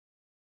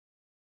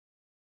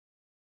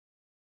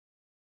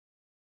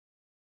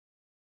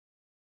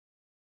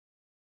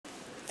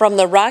From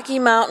the Rocky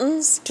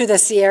Mountains to the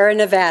Sierra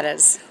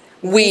Nevadas,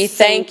 we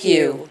thank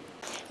you.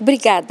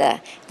 Obrigada,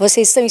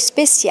 vocês são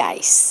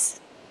especiais.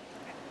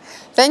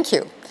 Thank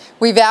you.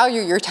 We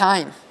value your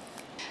time.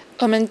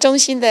 我们衷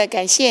心的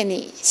感谢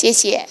你，谢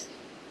谢。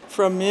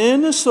 From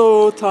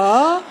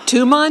Minnesota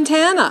To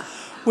Montana,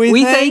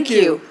 we thank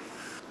you.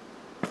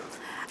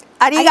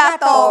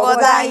 Arigatou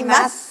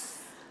gozaimasu.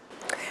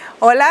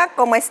 Hola,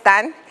 ¿cómo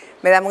están?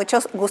 Me da mucho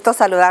gusto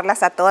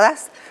saludarlas a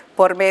todas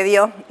por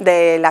medio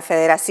de la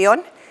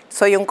Federación.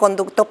 Soy un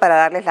conducto para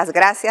darles las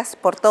gracias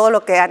por todo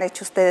lo que han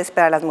hecho ustedes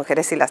para las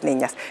mujeres y las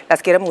niñas.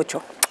 Las quiero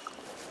mucho.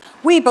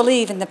 We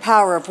believe in the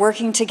power of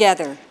working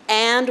together.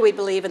 And we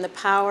believe in the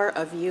power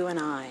of you and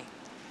I.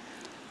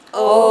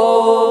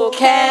 Oh,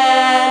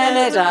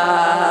 Canada.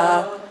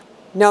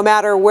 No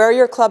matter where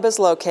your club is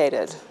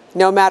located,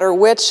 no matter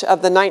which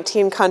of the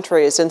 19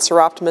 countries in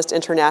Soroptimist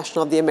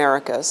International of the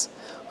Americas,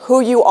 who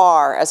you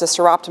are as a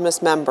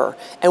Soroptimist member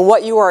and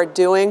what you are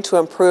doing to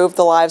improve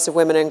the lives of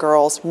women and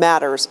girls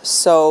matters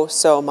so,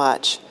 so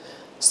much.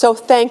 So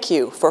thank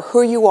you for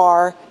who you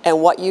are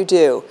and what you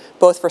do,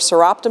 both for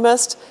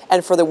Soroptimist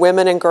and for the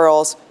women and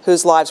girls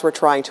whose lives we're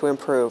trying to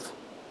improve.